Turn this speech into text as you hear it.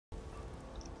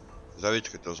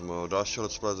Zdravíčko, to z mého dalšího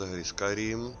Letsplay ze hry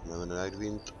Skyrim, jméno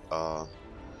NightWind, a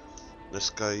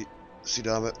dneska si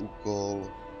dáme úkol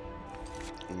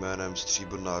jménem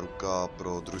Stříbrná ruka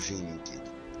pro družinníky.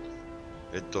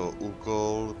 Je to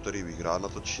úkol, který bych rád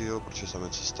natočil, protože se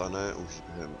něco stane už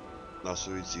během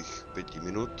následujících 5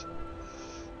 minut.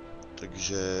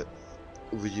 Takže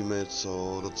uvidíme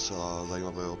něco docela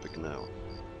zajímavého, pěkného.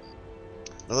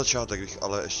 Na začátek bych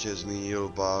ale ještě zmínil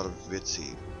pár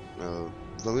věcí.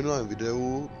 V minulém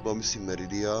videu bylo myslím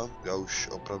Meridia, já už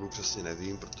opravdu přesně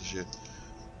nevím, protože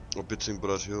opět se mi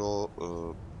podařilo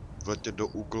vletět do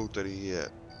úkolu, který je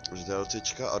z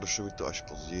DLCčka a došlo mi to až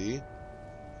později.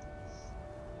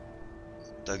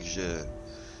 Takže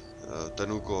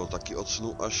ten úkol taky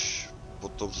odsunu až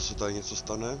potom, co se tady něco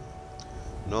stane.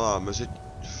 No a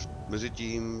mezi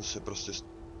tím se prostě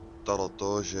stalo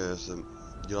to, že jsem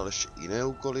dělal ještě jiné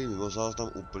úkoly, mimo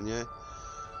záznam úplně.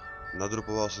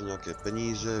 Nadropoval jsem nějaké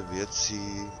peníze,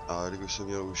 věci a když jsem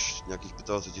měl už nějakých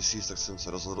 25 000, tak jsem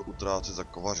se rozhodl utrácet za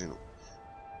kovařinu.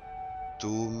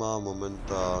 Tu mám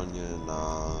momentálně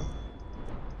na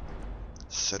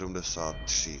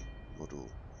 73 bodů.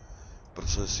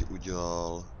 Proto jsem si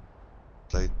udělal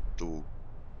tady tu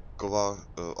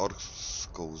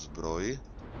orskou zbroj.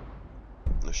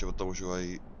 Ještě potom můžu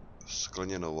i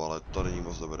skleněnou, ale to není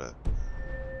moc dobré.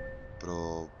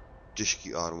 Pro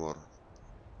těžký armor.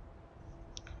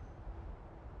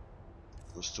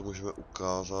 To můžeme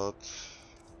ukázat.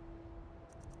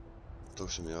 To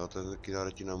už jsem měl, ten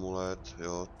kynaretin amulet,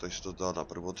 jo, takže se to dá na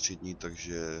prvotřídní,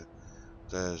 takže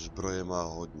té zbroje má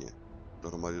hodně.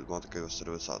 Dohromady má také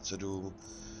 97.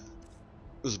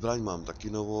 Zbraň mám taky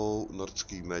novou,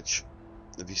 nordský meč,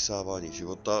 vysávání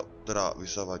života, teda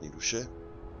vysávání duše.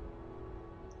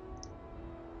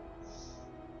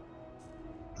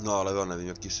 No a level nevím,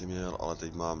 jaký jsem měl, ale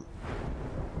teď mám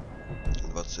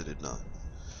 21.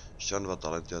 Ještě mám 2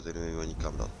 talenty a teď nevím ani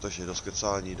kam dát. Takže do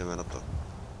skecání jdeme na to.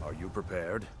 Are you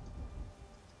prepared?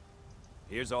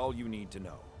 Here's all you need to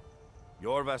know.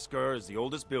 Jorvaskr is the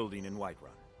oldest building in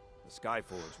Whiterun. The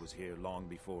Skyforge was here long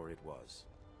before it was.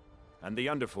 And the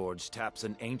Underforge taps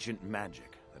an ancient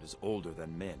magic that is older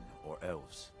than men or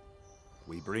elves.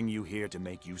 We bring you here to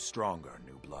make you stronger,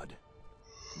 new blood.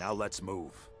 Now let's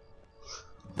move.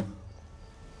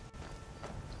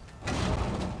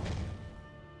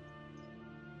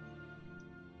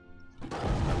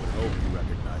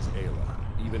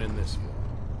 Even in this form.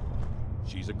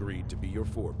 She's agreed to be your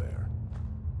forebear.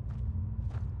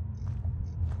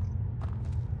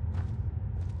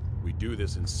 We do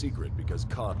this in secret because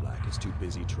Kodlaka is too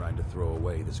busy trying to throw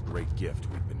away this great gift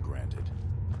we've been granted.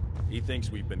 He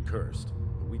thinks we've been cursed,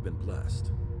 but we've been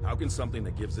blessed. How can something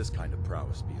that gives this kind of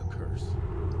prowess be a curse?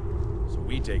 So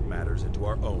we take matters into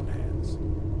our own hands.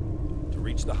 To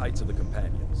reach the heights of the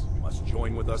companions, you must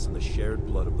join with us in the shared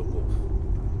blood of the wolf.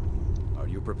 Are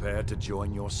you prepared to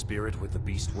join your spirit with the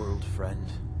beast world, friend?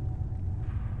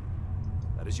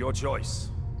 That is your choice.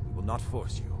 We will not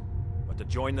force you. But to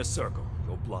join the circle,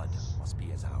 your blood must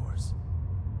be as ours.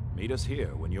 Meet us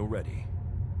here when you're ready.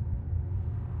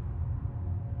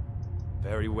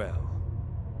 Very well.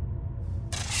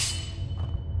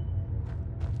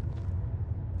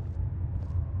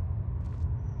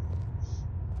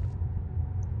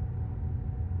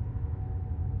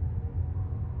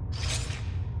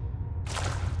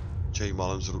 Jí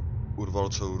málem urval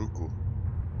celou ruku.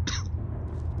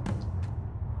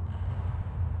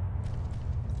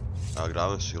 Tak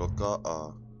dáme si loka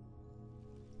a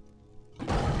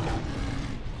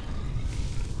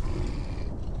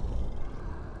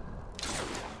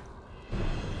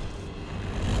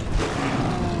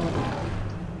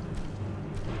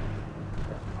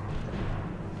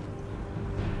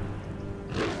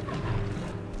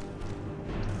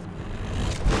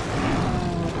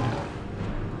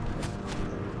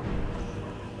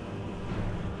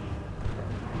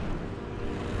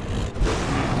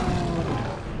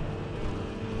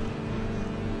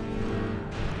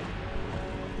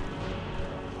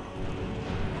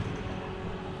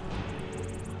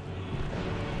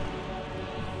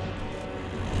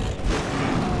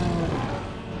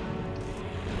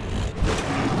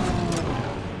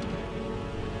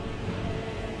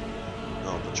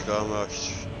počkáme,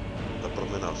 až ta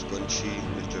proměna skončí,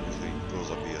 nechtěl bych nikoho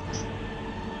zabíjet.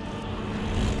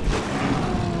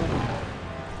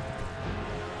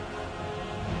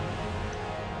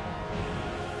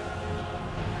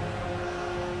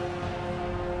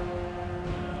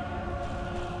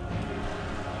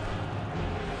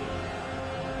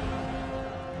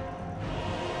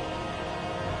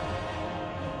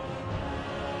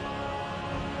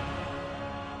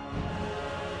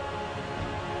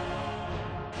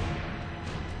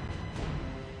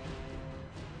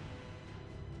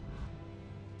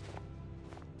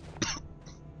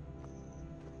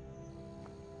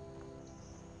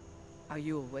 Are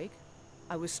you awake?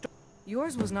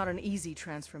 Yours was not an easy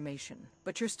transformation,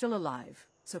 but you're still alive,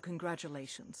 so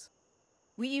congratulations.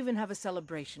 We even have a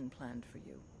celebration planned for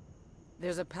you.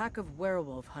 There's a pack of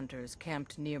werewolf hunters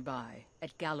camped nearby,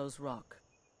 at Gallows Rock.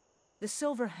 The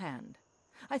Silver Hand.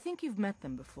 I think you've met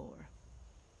them before.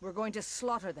 We're going to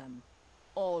slaughter them.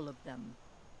 All of them.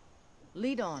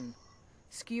 Lead on.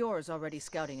 Skior's already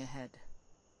scouting ahead.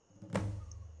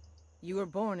 You were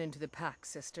born into the pack,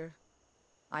 sister.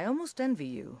 I almost envy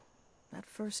you. That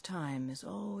first time is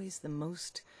always the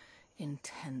most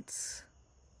intense.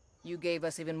 You gave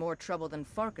us even more trouble than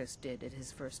Farkas did at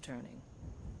his first turning.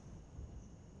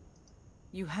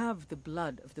 You have the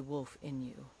blood of the wolf in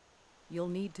you. You'll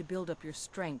need to build up your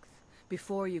strength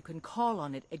before you can call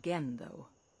on it again, though.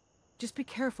 Just be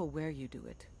careful where you do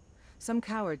it. Some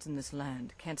cowards in this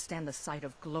land can't stand the sight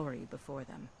of glory before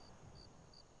them.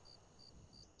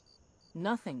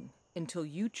 Nothing until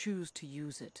you choose to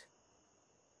use it.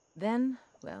 Then,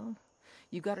 well,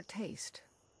 you got a taste.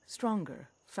 Stronger,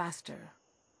 faster.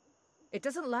 It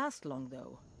doesn't last long,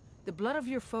 though. The blood of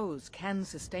your foes can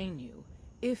sustain you,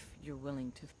 if you're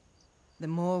willing to. The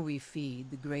more we feed,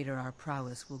 the greater our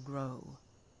prowess will grow.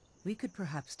 We could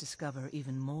perhaps discover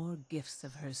even more gifts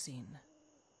of Hercine.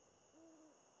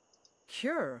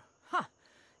 Cure? Ha!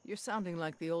 You're sounding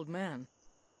like the old man.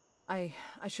 I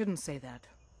shouldn't say that.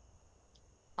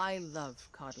 I love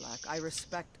Kodlaka. I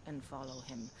respect and follow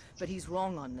him. But he's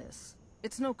wrong on this.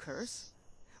 It's no curse.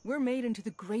 We're made into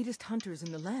the greatest hunters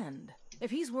in the land.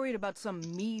 If he's worried about some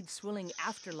mead-swilling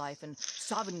afterlife in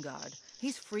Sovngarde,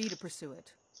 he's free to pursue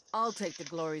it. I'll take the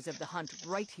glories of the hunt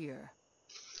right here.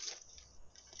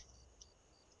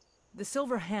 The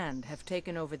Silver Hand have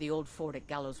taken over the old fort at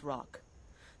Gallows Rock.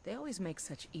 They always make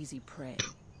such easy prey.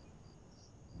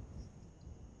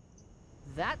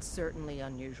 That's certainly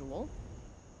unusual.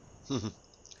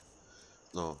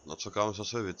 No, nacokám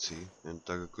zase věcí, jen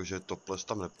tak jakože toples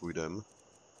tam nepůjdem.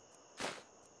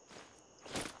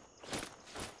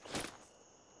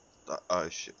 A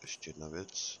ještě jedna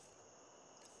věc.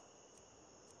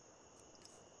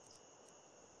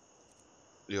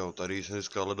 Jo, tady jsem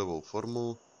získal ledovou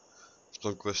formu. V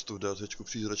tom questu v DLCčku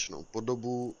přízračnou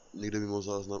podobu. Někde mimo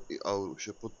záznam i auru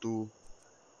šepotu.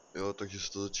 Jo, takže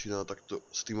se to začíná takto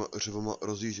s týma řevama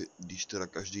rozjíždět, když teda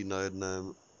každý na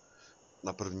jednom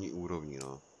na první úrovni,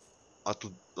 no. A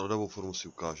tu ledovou formu si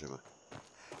ukážeme.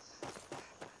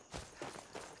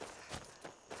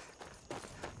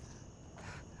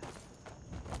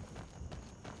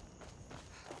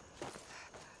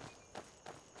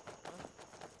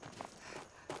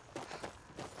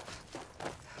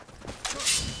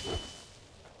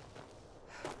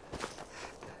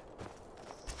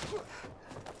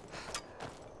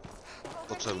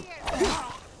 Pojď sem.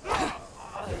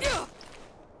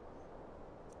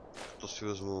 Toto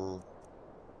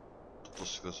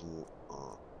si vezmu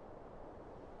a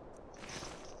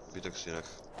zbytek si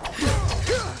nech.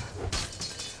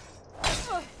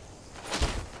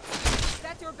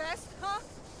 That's your best, huh?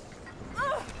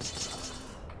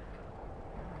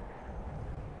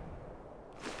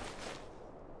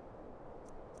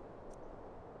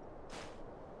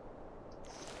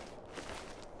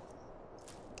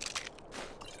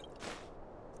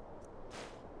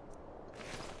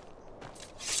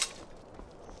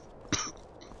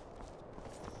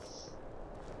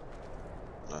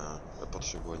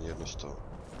 Nepotřebuji ani jedno z toho.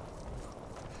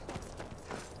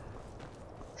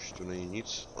 Už tu není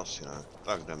nic? Asi ne.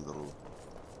 Tak jdem dolů.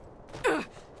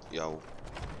 Jau.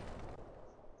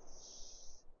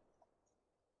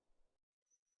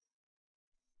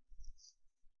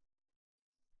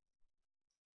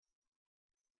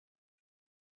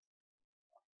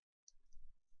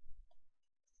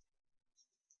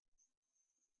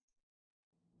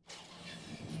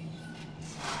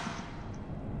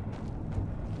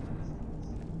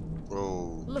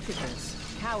 Look at this.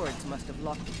 Cowards must have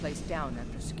locked the place down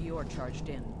after Skior charged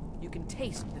in. You can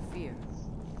taste the fear.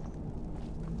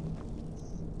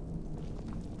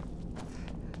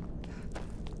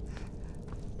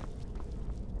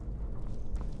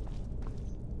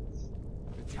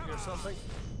 Did you hear something?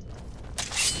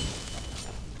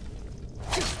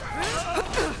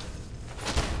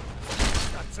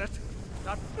 That's it.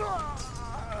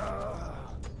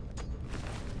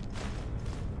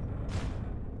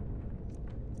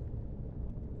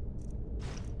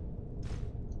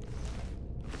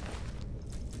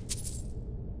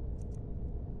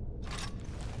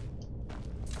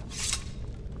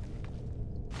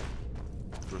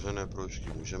 Pružené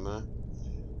proužky můžeme.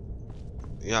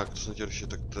 Jak, to jsem chtěl ještě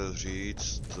takto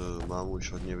říct, mám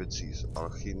už hodně věcí z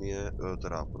alchymie,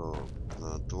 teda pro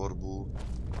tvorbu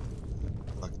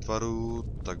lektvarů,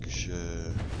 takže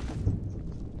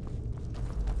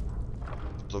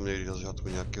potom někdy na začátku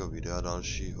nějakého videa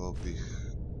dalšího bych,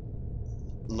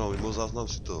 no mimo záznam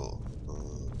si to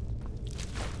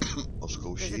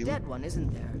oskouším.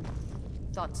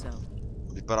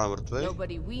 Vypadá mrtvej?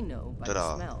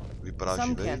 Teda, vypadá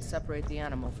živej?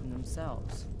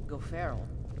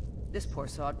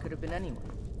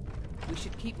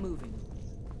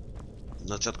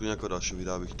 Na začátku nějakého dalšího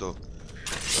videa bych to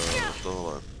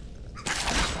tohle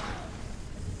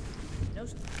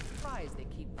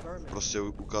prostě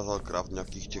ukázal craft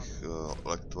nějakých těch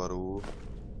lektvarů.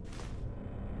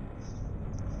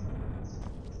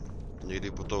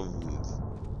 Někdy potom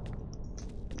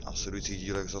v následujících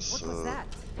dílech zase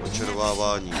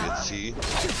očervávání věcí.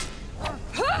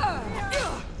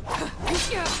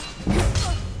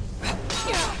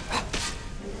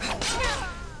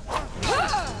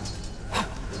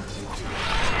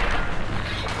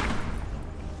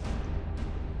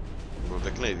 Byl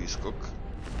pěkný výskok.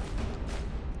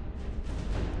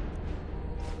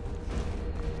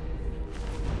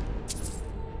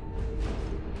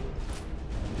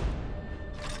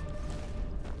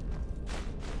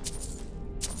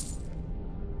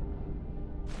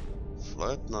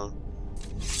 Flétna.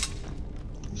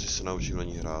 Musí se naučím na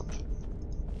ní hrát.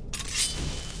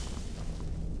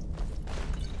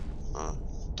 A,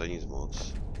 to je nic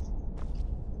moc.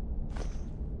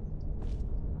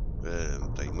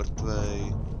 Tady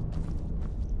mrtvej.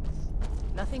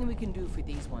 Nothing we can do for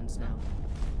these ones now.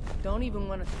 Don't even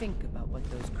want to think about what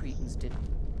those cretins did.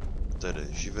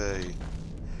 Tady živej.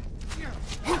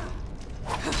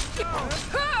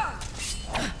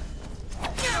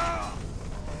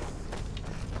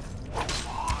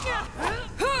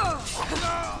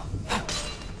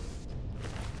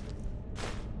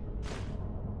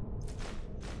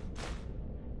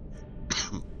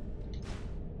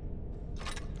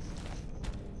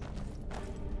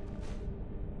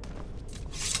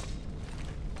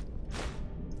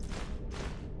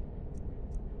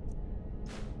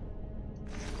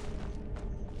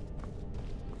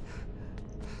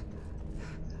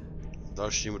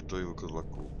 Další mrtvý u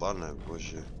Kodlaku, pane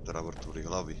bože, teda mrtvý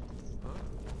hlavy.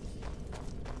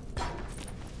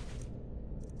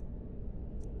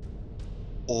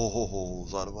 Ohoho,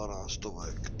 za 12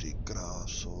 stovek, ty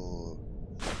kráso.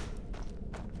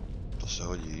 To se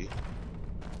hodí.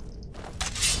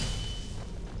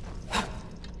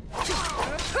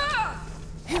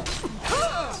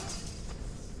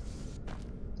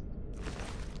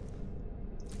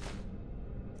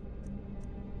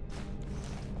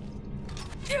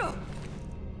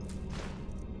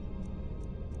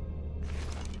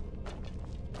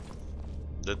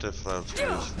 Jdete frajer, co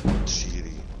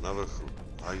třílí, na vrchu,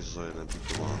 hajzo jeden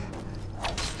pitomán.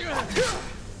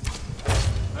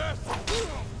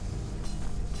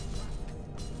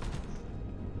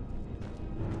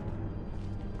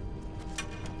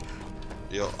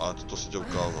 Jo, a to si chtěl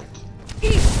ukázat.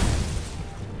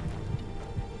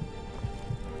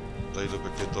 Tady to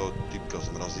pěkně to týpka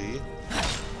zmrazí.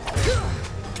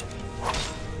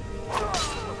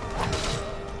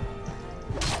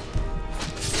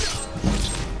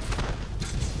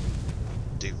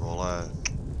 Ty vole.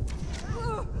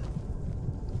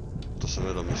 To jsem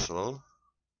nedomyslel.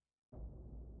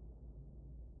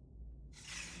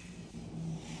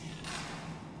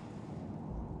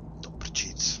 To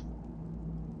prčíc.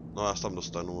 No já se tam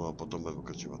dostanu a potom budeme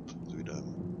pokračovat s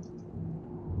videem.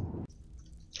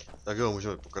 Tak jo,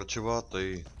 můžeme pokračovat,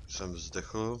 tady jsem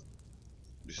zdechl,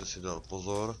 když jsem si dal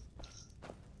pozor.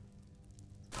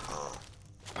 A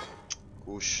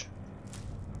už.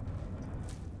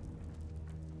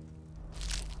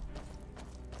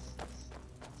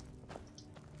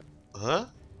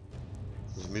 Aha?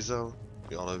 Zmizel?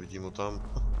 Jo, ale vidím ho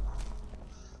tam.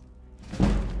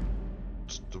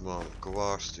 Co tu mám?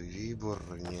 Kovářství,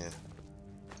 výborně.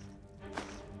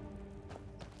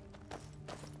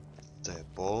 To je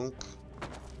pong.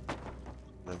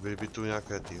 Nebyly by tu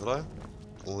nějaké tyhle?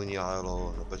 Uhní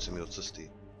jelo, napět se mi do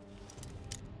cesty.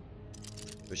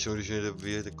 Většinou, když někde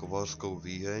vyjede kovářskou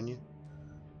výheň,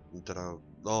 teda,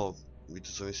 no, víte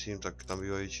co myslím, tak tam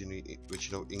bývají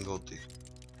většinou ingoty.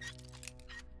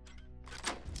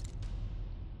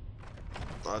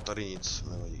 Ale tady nic,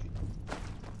 nevadí.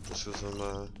 To si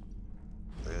vezmeme,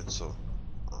 to je co?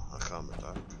 A necháme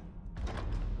tak.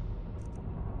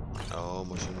 Jo,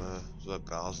 můžeme, to je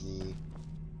prázdný.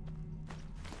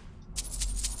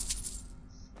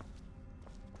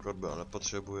 Kodbel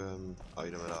nepotřebujeme a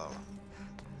jdeme dál.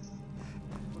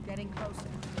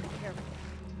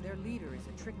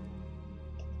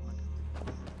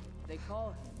 They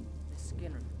call him the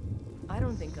Skinner. I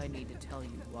don't think I need to tell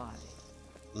you why.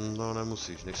 No,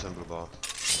 nemusíš, nejsem blbá.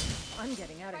 I'm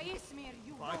getting out of here.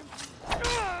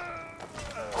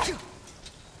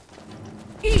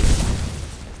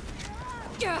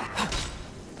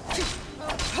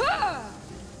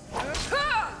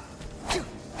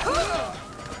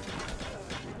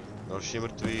 Další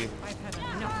mrtvý.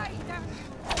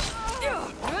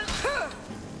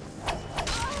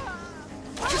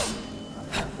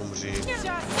 Umří.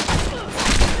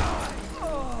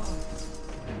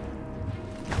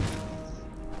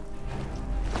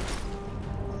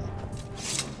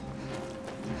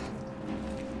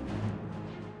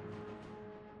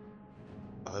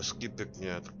 A hezky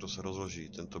pěkně, tak to se rozloží,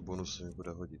 tento bonus se mi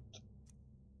bude hodit.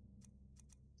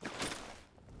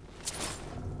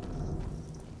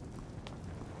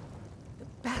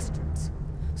 Bastards.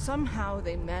 Somehow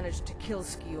they managed to kill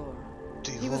Skior.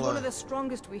 He was one of the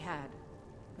strongest we had,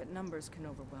 but numbers can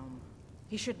overwhelm.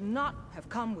 He should not have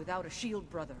come without a shield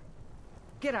brother.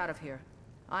 Get out of here.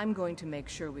 I'm going to make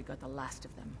sure we got the last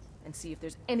of them, and see if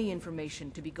there's any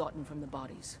information to be gotten from the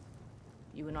bodies.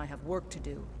 You and I have work to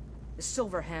do. The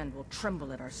Silver Hand will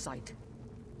tremble at our sight.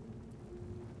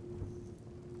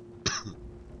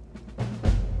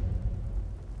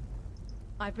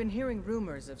 I've been hearing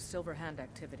rumors of Silver Hand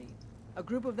activity. A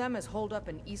group of them has holed up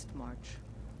in East March.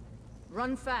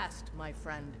 Run fast, my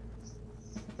friend.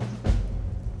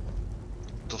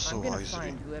 I'm gonna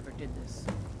find whoever did this.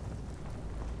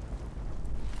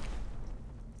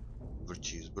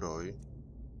 Vlčí zbroj.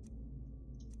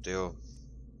 Tyjo.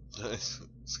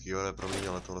 Skvělé proměně,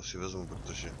 ale tohle si vezmu,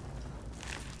 protože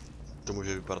to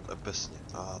může vypadat epesně.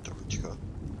 Trochička.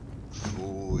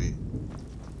 Fuj.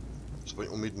 Aspoň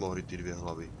umít mohli ty dvě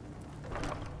hlavy.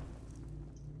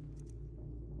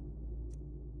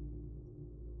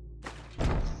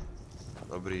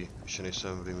 Dobrý, ještě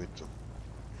nejsem v limitu.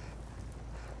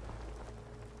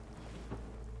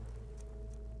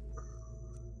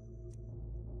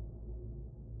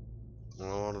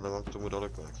 No, nemám k tomu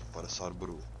daleko, nějakých 50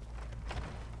 bodů.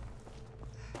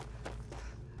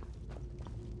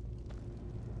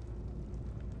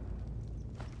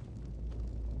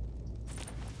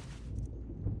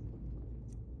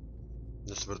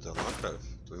 Nesmrtelná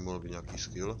krev, to by mohl být nějaký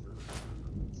skill.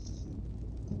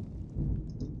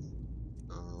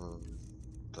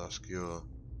 Ta skill.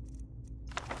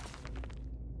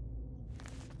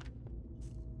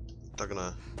 Tak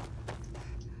ne.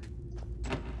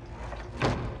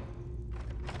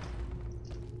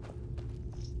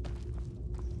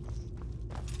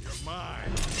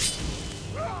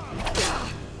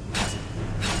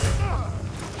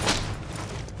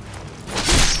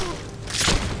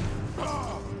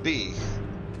 Bych.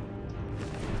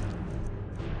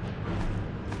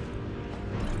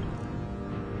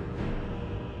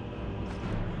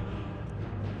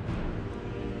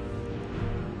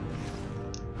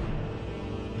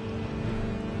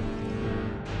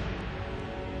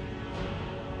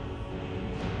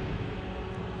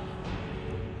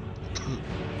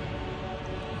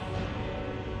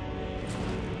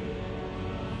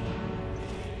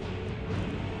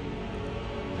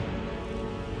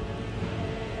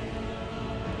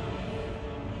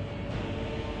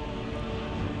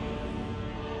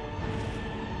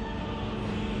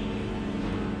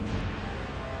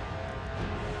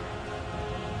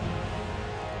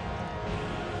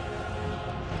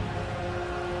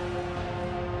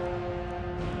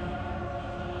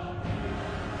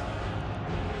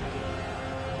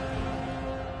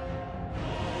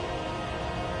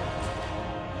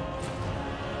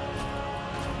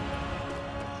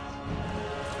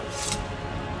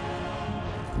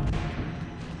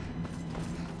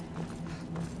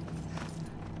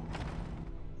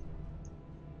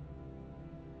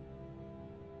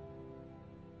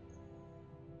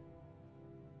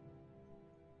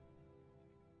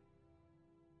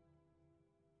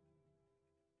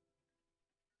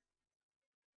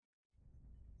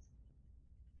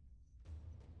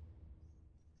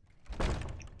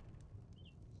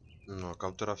 No,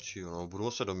 kam teda včíl? No, budu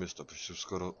muset do města, protože jsem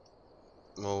skoro...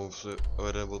 No, se o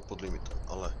jeden bod pod limitem,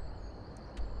 ale...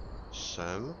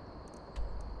 Sem...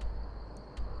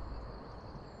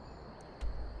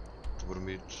 To budu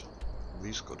mít...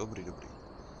 blízko, dobrý.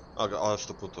 Ale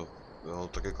stopnu to. Jo,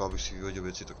 tak jako abych si vyhodil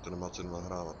věci, tak to nemá cenu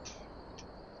nahrávat.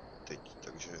 Teď,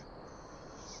 takže...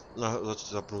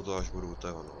 Zapnu to, až budu u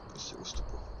tého, no, prostě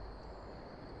ústupu.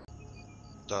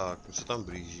 Tak, my se tam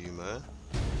blížíme.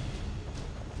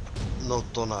 No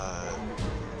to ne.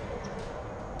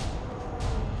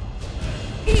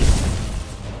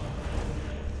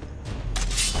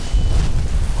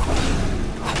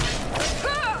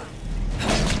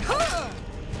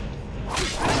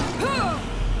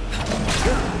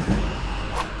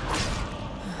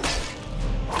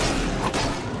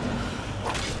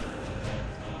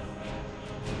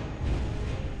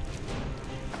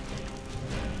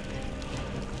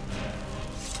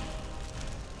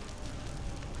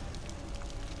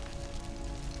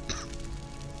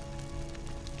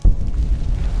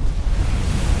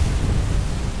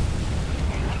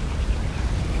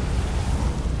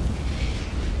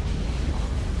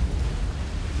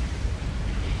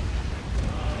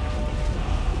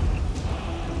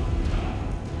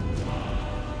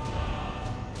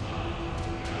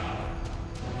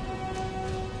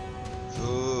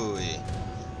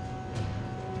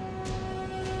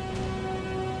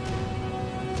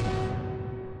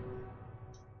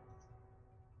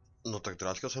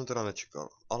 elektráčka jsem teda nečekal,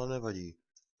 ale nevadí.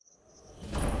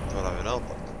 Právě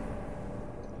naopak.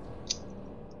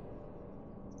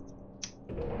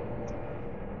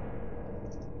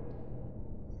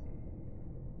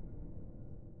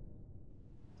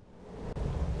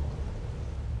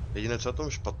 Jediné, co je na tom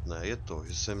špatné, je to,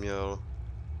 že jsem měl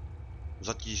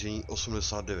zatížení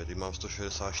 89, teď mám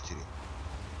 164.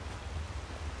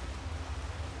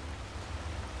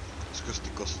 Skrz ty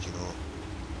kosti, no.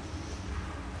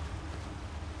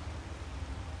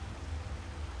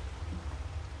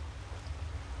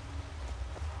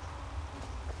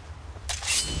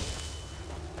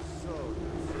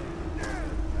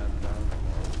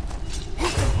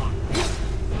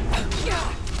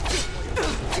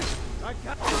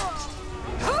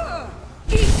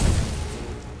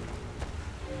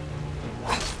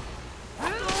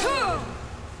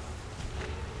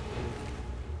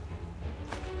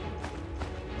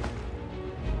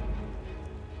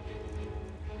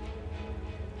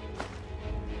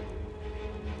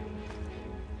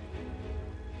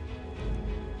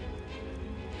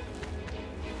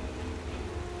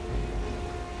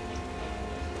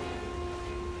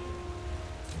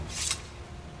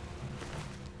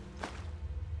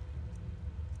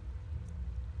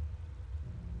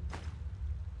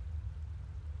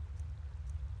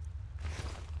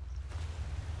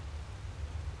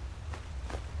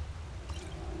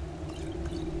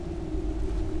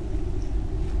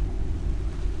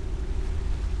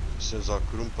 Jsem za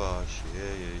krumpáč,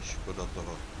 je škoda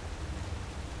toho.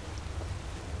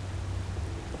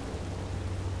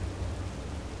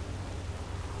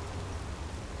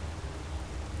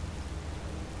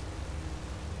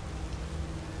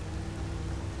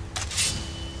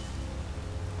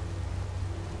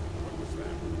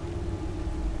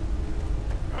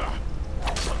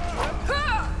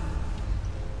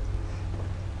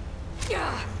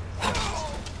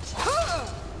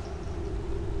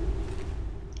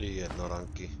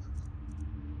 Jednoranky.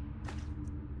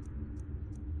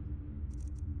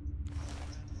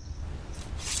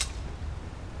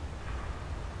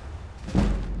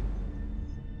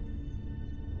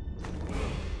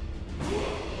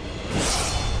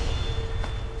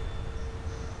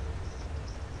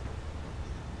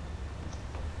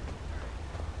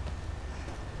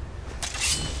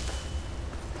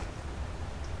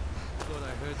 Thought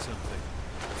I heard something.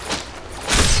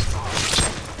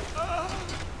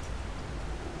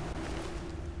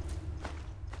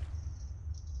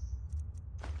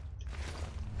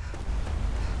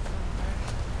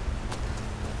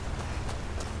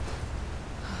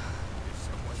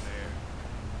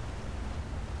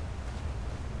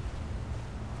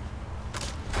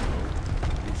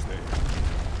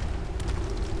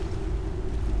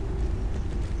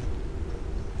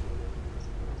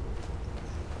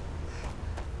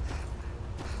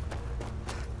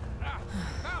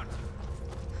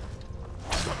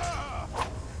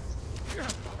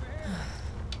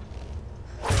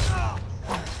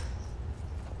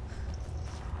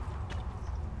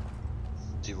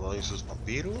 Ty vole, jsou z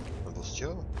papíru? Nebo z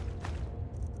čeho?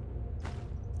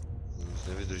 Nic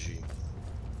nevydrží.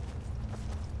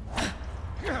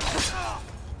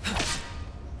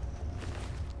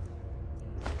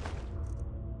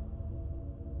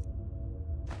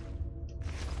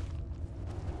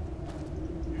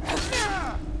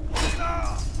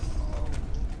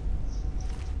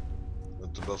 No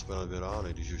to byla aspoň na 2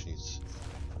 rány, když už nic.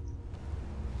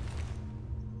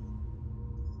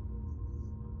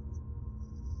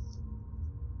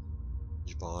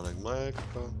 Pánek mléka,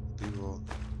 pivo.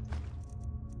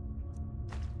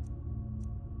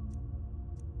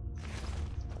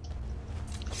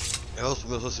 Jo,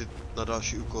 vzpomněl jsem si na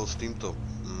další úkol s tímto.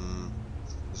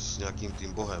 S nějakým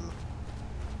tím bohem.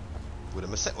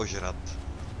 Budeme se ožrat.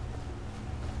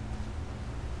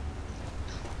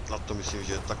 A to myslím,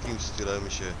 že takým stylem,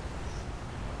 že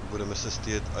budeme se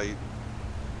stydět aj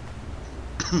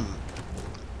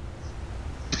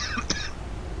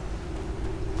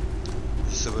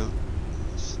se budeme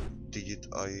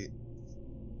stydět aj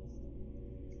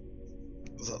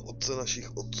za otce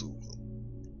našich otců.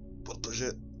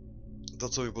 Protože to,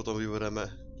 co my potom vyvedeme,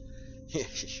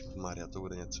 ježišmarja, to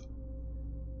bude něco.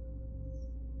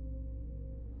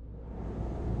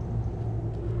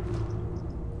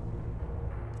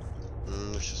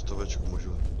 Ještě 100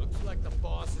 můžu.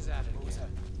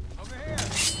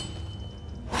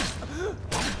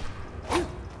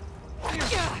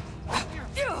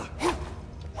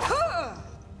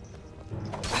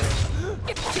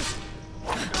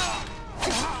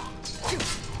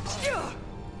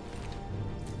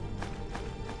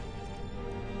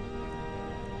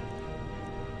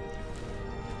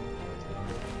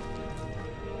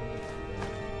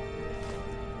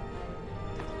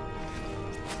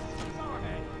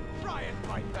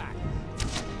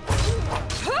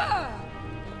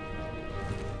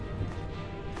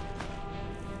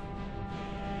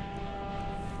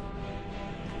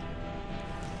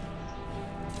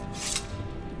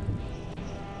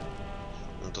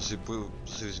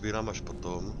 si vyzbírám až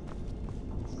potom.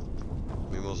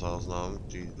 Mimo záznam,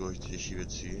 ty důležitější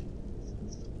věci.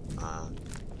 A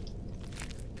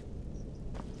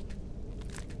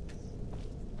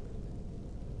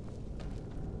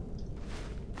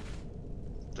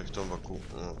tak v tom vaku,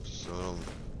 no, to jsou jenom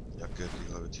nějaké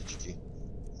tyhle věcičky.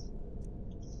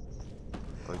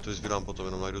 A to sbírám potom,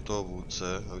 jenom najdu toho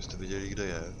vůdce, abyste viděli, kde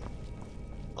je.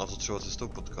 A to třeba cestou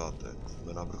potkáte.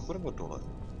 Je na vrchu nebo dole?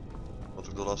 No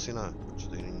tak dole asi ne, protože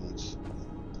tady není nic.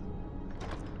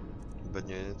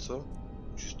 Bedně je něco?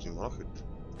 Čistý malachit.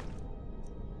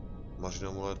 Mařin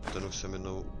amulet, ten už jsem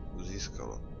jednou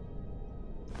získala.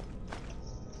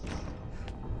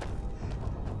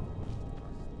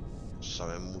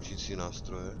 Samé mučící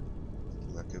nástroje.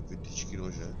 Nějaké vytyčky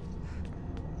nože.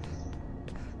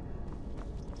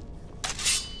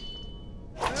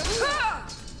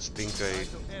 Spinkej.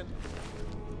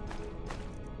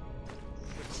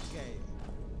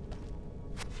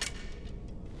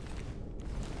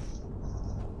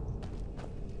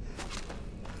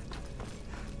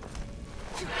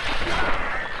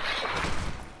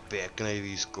 Pěkný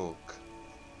výskok.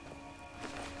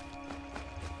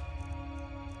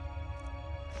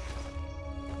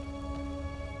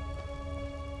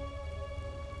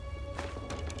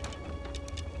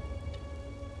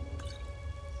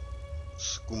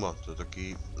 Skuma, to je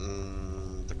taky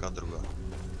taká druga.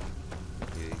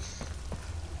 Jejich.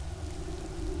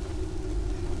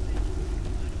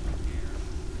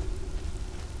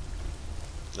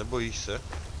 Nebojíš se?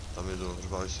 Tam je to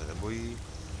řvá, že se nebojí.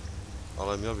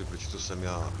 Ale měl by, proč to jsem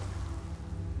já.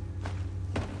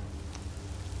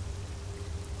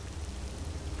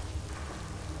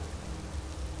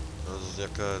 No, zase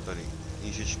nějaké tady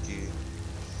knížečky.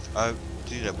 Ale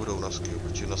ty nebudou na skill,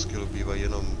 protože na skillu bývají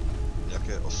jenom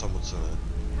nějaké osamocené.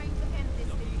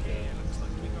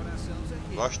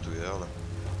 Váš tu je, ale...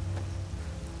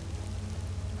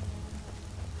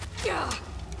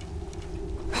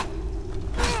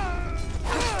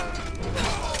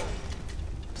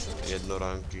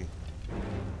 Jednoránky.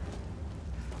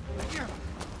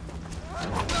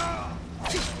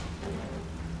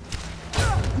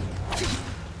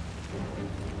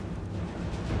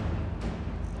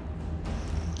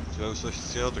 Třeba už jsou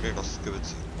všechno také klasické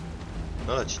věci.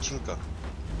 Hele, čičinka.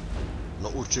 No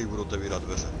určitě budou otevírat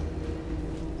dveře.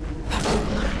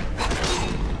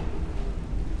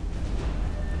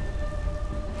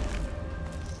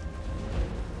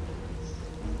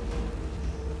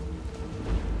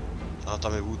 A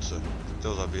tam je vůdce, tak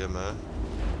toho zabijeme.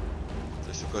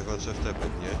 Teď si ukážeme, co je v té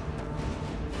bedně.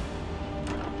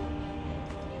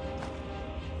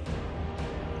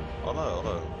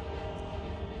 Ale.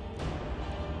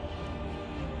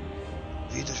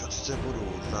 Víte, že 30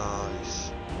 bodů,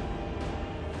 nice.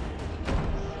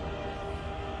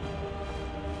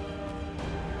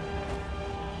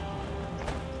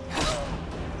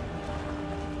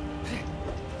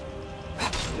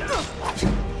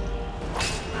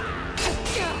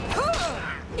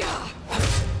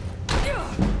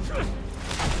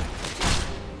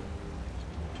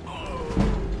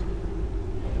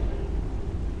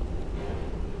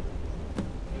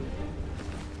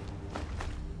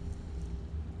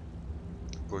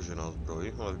 Kožená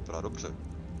zbroj, ale vypadá dobře.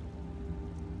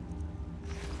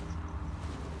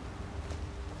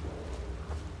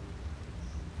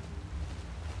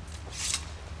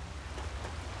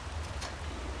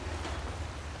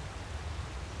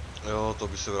 Jo, to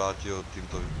by se vrátil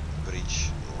tímto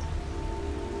pryč. No.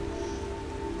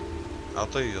 Já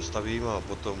to ji zastavím a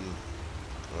potom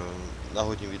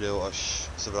nahodím video, až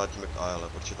se vrátíme k AL,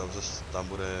 protože tam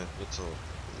bude něco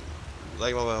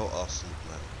zajímavého a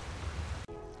smutného.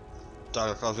 Tak,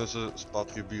 nacházíme se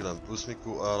zpátky v bílém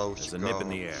průsmyku a už čeká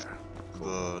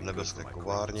v nebeské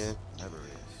kovárně.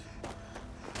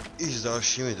 I s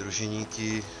dalšími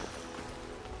družiníky.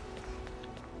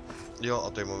 Jo, a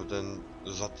tady máme ten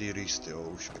zlatý rýst, jo,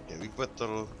 už pěkně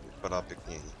vykvetl, vypadá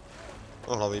pěkně.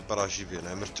 No hlavně vypadá živě,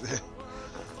 ne mrtvě.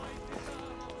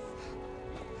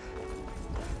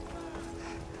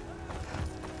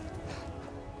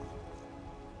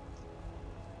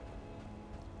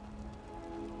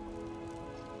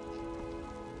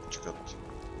 Počkat.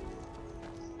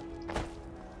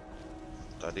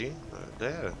 Tady? Kde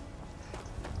je?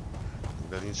 V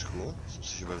Berlínsku? Myslím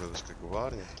si, že bude v nebeské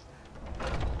kovárně.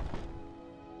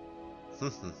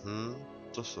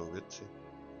 To jsou věci.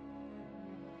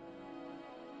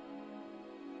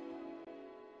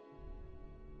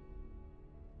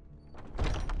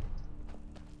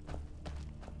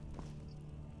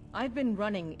 I've been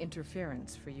running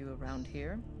interference for you around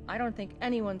here. I don't think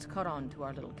anyone's caught on to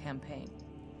our little campaign.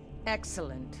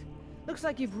 Excellent. Looks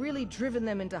like you've really driven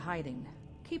them into hiding.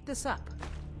 Keep this up.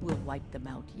 We'll wipe them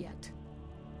out yet.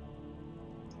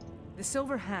 The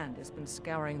Silver Hand has been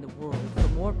scouring the world for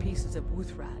more pieces of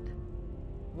Wuthrad.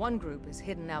 One group is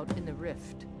hidden out in the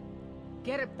rift.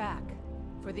 Get it back,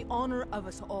 for the honor of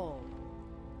us all.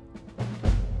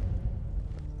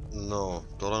 No,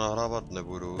 tohle nahrávat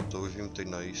nebudu, to už vím teď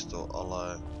najisto,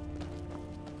 ale...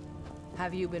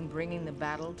 Have you been bringing the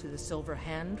battle to the Silver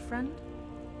Hand, friend?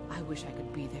 I wish I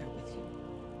could be there with you.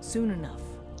 Soon enough.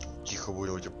 Ticho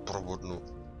buď, tě probodnu.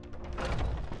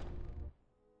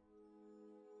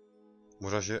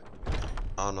 Možná, že...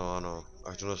 Ano, ano,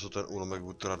 až donesu ten úlomek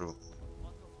Wutradu.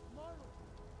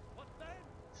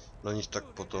 No nic, tak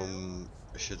potom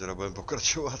ještě teda budeme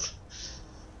pokračovat.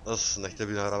 Zas nechtěl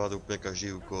bych nahrávat úplně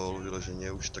každý úkol,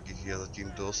 vyloženě už takých je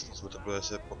zatím dost. Jsme takové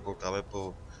se pokoukáme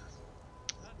po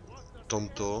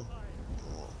tomto.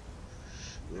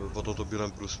 Po tomto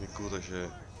bílém průsmyku, takže...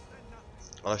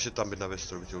 Ale ještě tam jedna věc,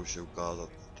 kterou bych chtěl už ukázat.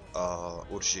 A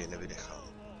určitě ji nevynechám.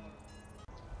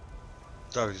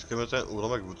 Tak, získáme ten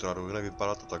úlomek Wutradu, jinak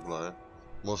vypadá to takhle.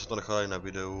 Mohl se to nechat i na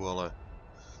videu, ale...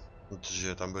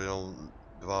 Protože tam byly jenom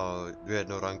dvě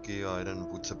jednoranky a jeden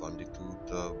vůdce banditů,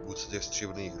 vůdce těch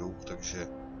stříbrných hrůb, takže...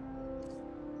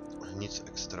 Nic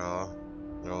extra.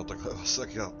 Jo, takhle vlastně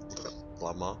taky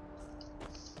lama.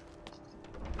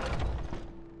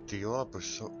 Tyjo, a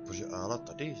proč ale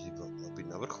tady má být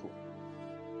na vrchu?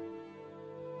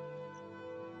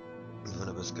 V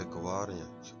nebeské kovárně,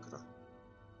 sakra.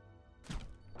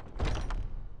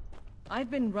 I've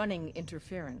been running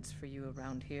interference for you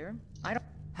around here. I don't...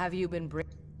 Have you been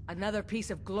another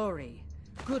piece of glory?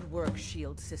 Good work,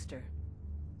 Shield Sister.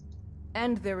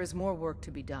 And there is more work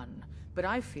to be done, but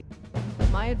I feel...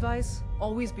 My advice,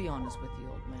 always be honest with the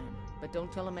old man, but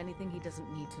don't tell him anything he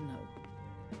doesn't need to know.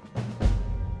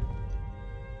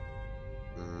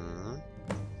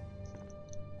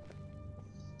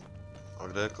 A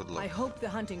kde je Kodlaka? I hope the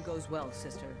hunting goes well,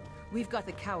 sister. We've got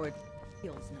the coward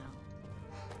heels now.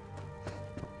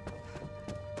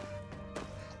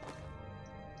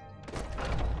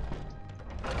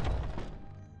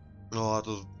 No a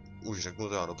to už řeknu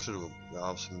teda dopředu.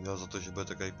 Já jsem měl za to, že bude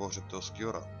takový pohřeb toho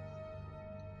Skiora.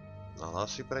 Ale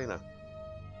asi prej ne.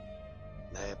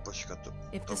 Ne, počkat to.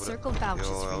 Jo,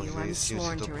 já už si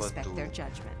to pletu.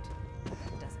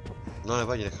 No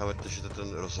nevadí, necháme ještě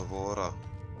ten rozhovor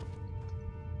a...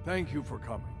 Thank you for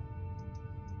coming.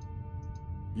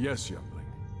 Yes, youngling.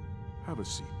 Have a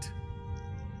seat.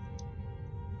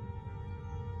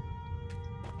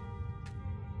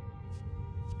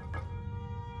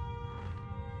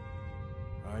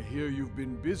 I hear you've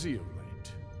been busy of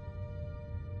late.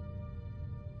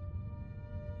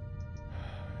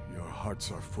 Your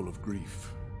hearts are full of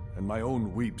grief, and my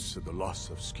own weeps at the loss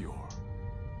of Skior.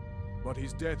 But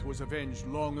his death was avenged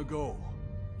long ago.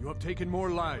 You have taken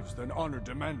more lives than honor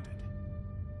demanded.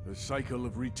 The cycle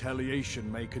of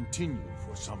retaliation may continue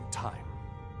for some time.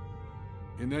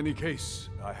 In any case,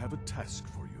 I have a task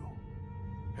for you.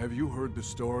 Have you heard the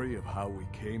story of how we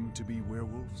came to be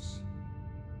werewolves?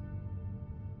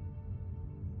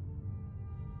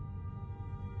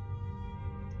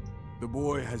 The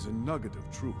boy has a nugget of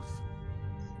truth,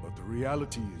 but the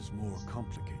reality is more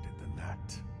complicated than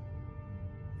that.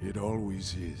 It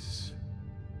always is.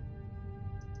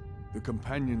 The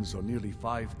companions are nearly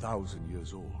 5,000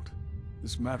 years old.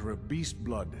 This matter of beast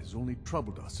blood has only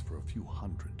troubled us for a few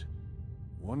hundred.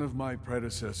 One of my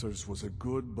predecessors was a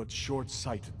good but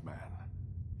short-sighted man.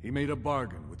 He made a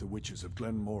bargain with the witches of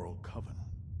Glenmoral Coven.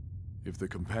 If the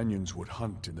companions would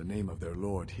hunt in the name of their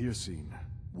lord Hircine,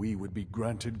 we would be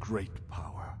granted great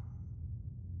power.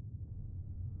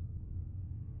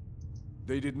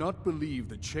 They did not believe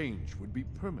the change would be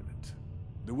permanent.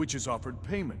 The witches offered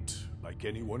payment, like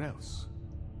anyone else.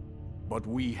 But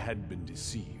we had been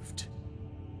deceived.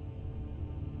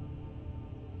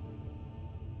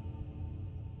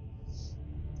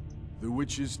 The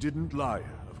witches didn't lie,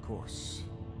 of course,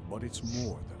 but it's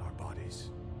more than our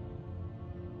bodies.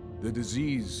 The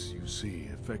disease, you see,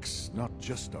 affects not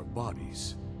just our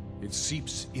bodies. It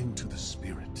seeps into the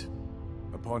spirit.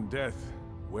 Upon death,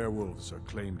 werewolves are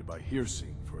claimed by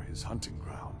Hircine for his hunting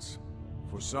grounds.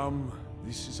 For some,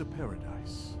 this is a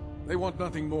paradise. They want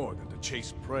nothing more than to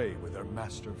chase prey with their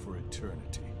master for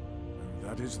eternity. And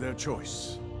that is their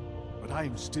choice. But I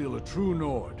am still a true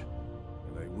Nord,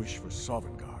 and I wish for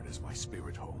Sovngarde as my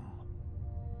spirit home.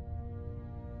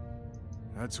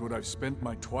 That's what I've spent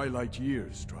my twilight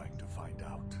years trying to find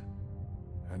out.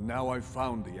 And now I've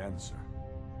found the answer.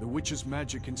 The witch's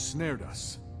magic ensnared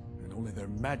us, and only their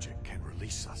magic can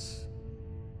release us.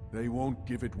 They won't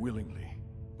give it willingly,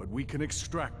 but we can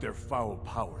extract their foul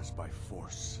powers by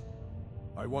force.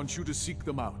 I want you to seek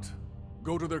them out.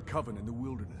 Go to their coven in the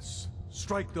wilderness.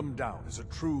 Strike them down as a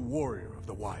true warrior of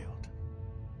the wild.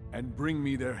 And bring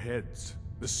me their heads,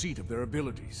 the seat of their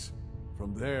abilities.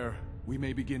 From there, we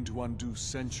may begin to undo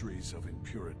centuries of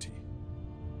impurity.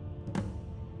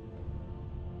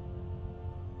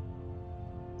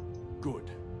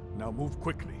 Good. Now move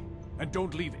quickly, and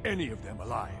don't leave any of them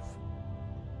alive.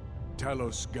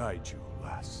 Talos guide you,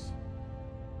 lass.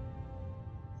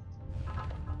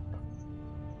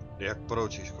 Jak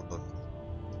poroučíš, Kodlaku?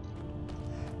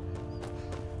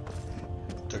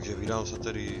 Takže vydám se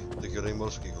tedy těch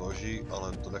nejmorských loží,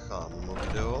 ale to nechám mimo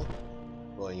video.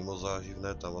 To není moc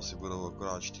záživné, tam asi budou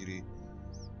akorát 4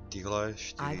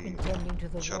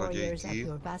 čarodějky.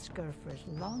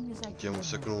 Těm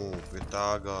useknu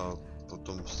vytáh a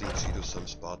potom s tím přijdu sem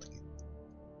zpátky.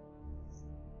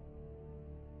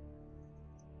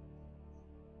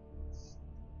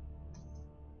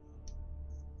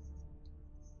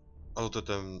 A to je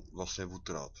ten vlastně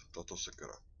vutrát, tato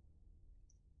sekera.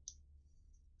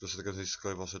 To se takhle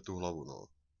získali vlastně tu hlavu, no.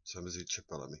 Co je mezi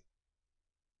čepelemi.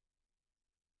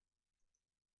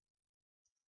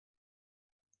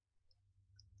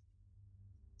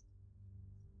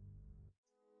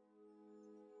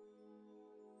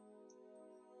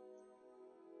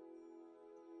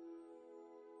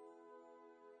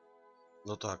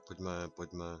 No tak,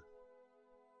 pojďme.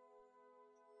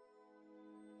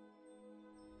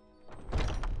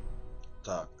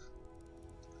 Tak.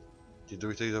 Tímto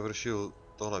bych tady završil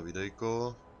tohle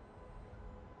videjko.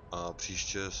 A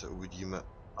příště se uvidíme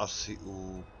asi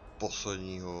u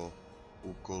posledního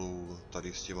úkolu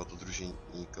tady s těmato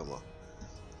družiníkama.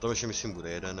 To ještě myslím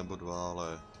bude 1 nebo 2,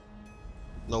 ale...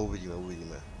 No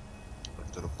uvidíme,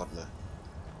 jak to dopadne.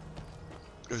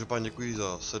 Každopádně děkuji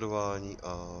za sledování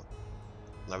a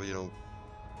na viděnou.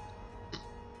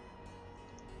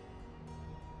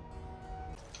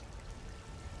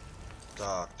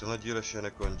 Tak, tenhle díl ještě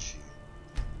nekončí.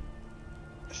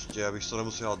 Ještě, abych to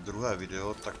nemusel dělat druhé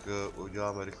video, tak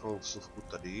uděláme rychlou vsuvku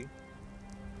tady.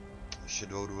 Ještě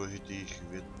 2 důležitých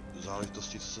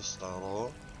záležitostí, co se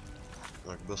stalo.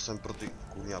 Tak byl jsem pro ty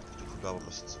kůňa, protože chudávám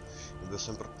měsíce. Byl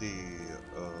jsem pro ty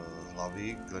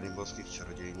hlavy glenimborských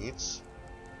čarodějnic.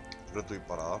 Kdo to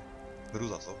vypadá? Beru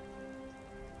za to.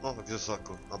 No, takže se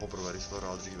jako na poprvé, když jsem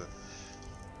hrál dříve.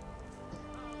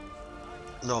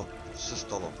 No, co se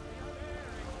stalo?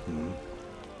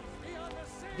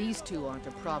 These two aren't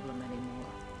a problem anymore.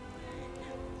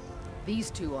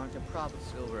 These two aren't a problem.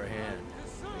 Silver Hand.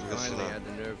 They finally had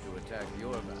the nerve to attack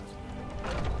your master.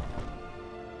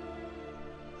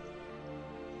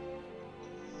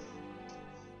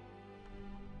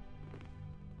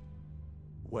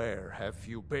 Where have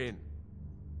you been?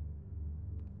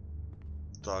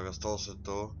 Tak, a stalo se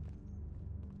to.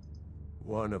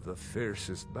 One of the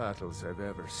fiercest battles I've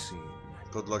ever seen.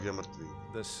 Kodlak je mrtvý.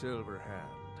 The Silver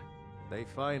Hand. They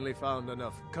finally found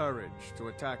enough courage to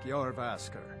attack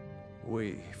Jorvaskr.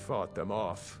 We fought them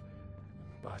off,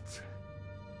 but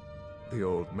the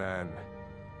old man,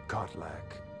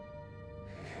 Kodlak,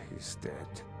 he's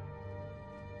dead.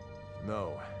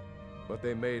 No, but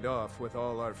they made off with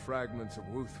all our fragments of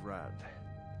Wuthrad.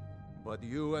 But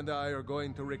you and I are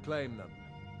going to reclaim them.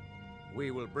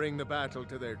 We will bring the battle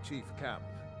to their chief camp.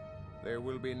 There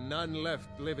will be none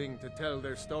left living to tell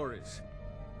their stories.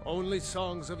 Only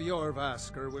songs of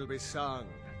Jorvaskr will be sung.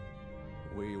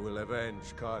 We will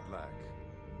avenge Kodlak,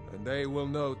 and they will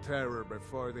know terror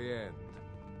before the end.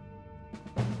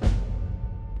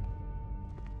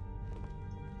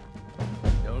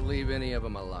 Don't leave any of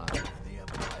them alive. The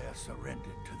Empire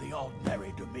surrendered to the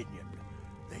ordinary Dominion.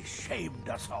 They shamed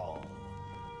us all.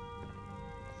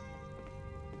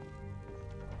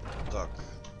 Tak,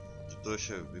 to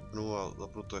ještě vypnu a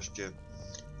zapnu to ještě.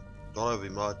 Tohle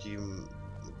vymlátím,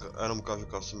 jenom ukážu,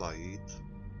 kam se má jít.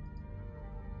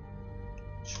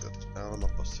 Čekat,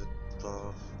 mapa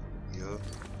světa, jo.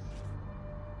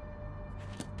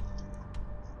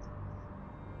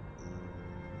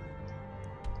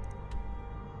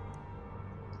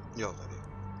 Jo, tady.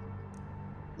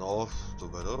 No, to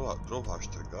bude dlouhá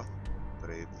štrka.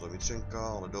 Tady je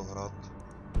Mitřenka, Ledohrad.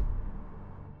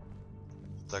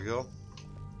 Tak jo,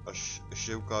 až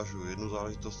ještě ukážu jednu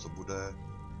záležitost, co bude,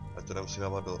 a teda musím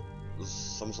dávat do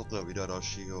samostatného videa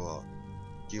dalšího a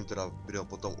tím teda video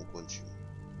potom ukončím.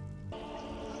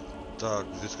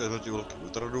 Tak, získali jsme ty velký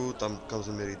útradu, tam kam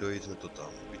jsme měli dojít, jsme to tam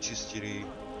vyčistili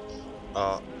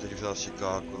a teď už nás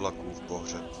čeká Kodlakův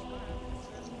pohřeb.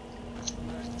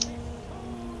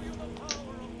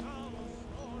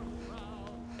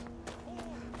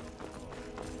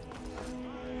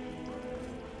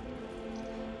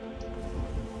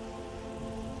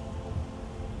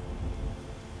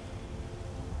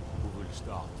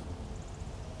 start?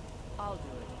 I'll do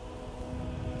it.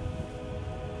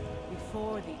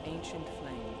 Before the ancient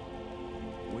flame.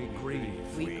 We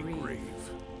grieve. We grieve.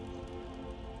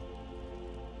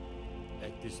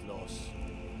 At this loss,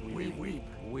 we weep.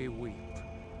 We weep.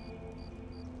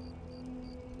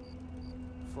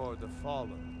 For the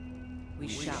fallen, We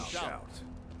shout. shout.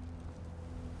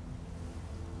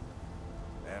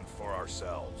 And for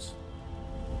ourselves,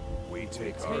 we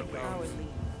take Take our our leave. leave.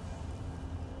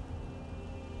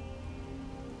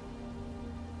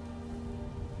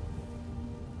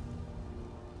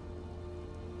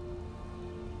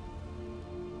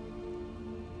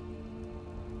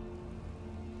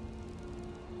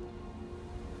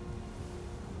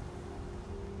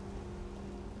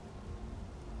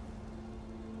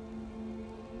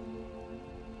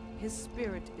 His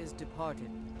spirit is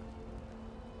departed.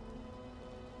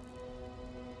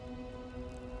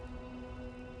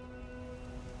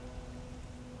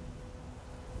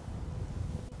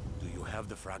 Do you have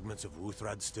the fragments of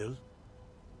Ruthrad still?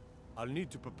 I'll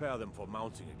need to prepare them for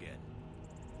mounting again.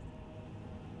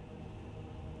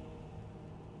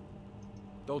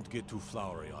 Don't get too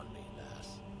flowery on me, lass.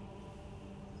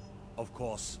 Of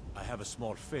course, I have a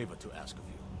small favor to ask of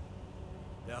you.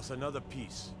 There's another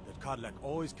piece that Kodlaka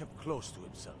always kept close to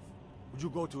himself. Would you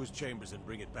go to his chambers and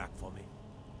bring it back for me?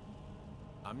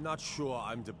 I'm not sure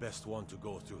I'm the best one to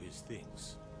go through his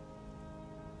things.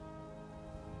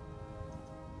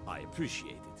 I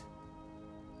appreciate it.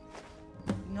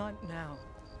 Not now.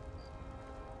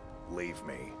 Leave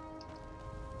me.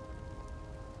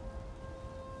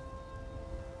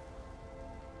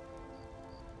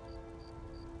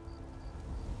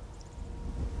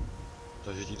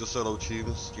 Takže tímto se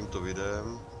loučím s tímto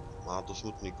videem. Má to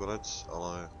smutný konec,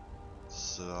 ale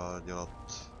se dá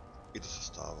dělat, i to se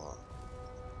stává.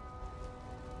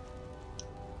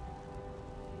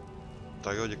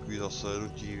 Tak jo, děkuji za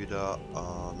slednutí videa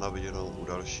a na viděnou u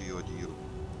dalšího dílu.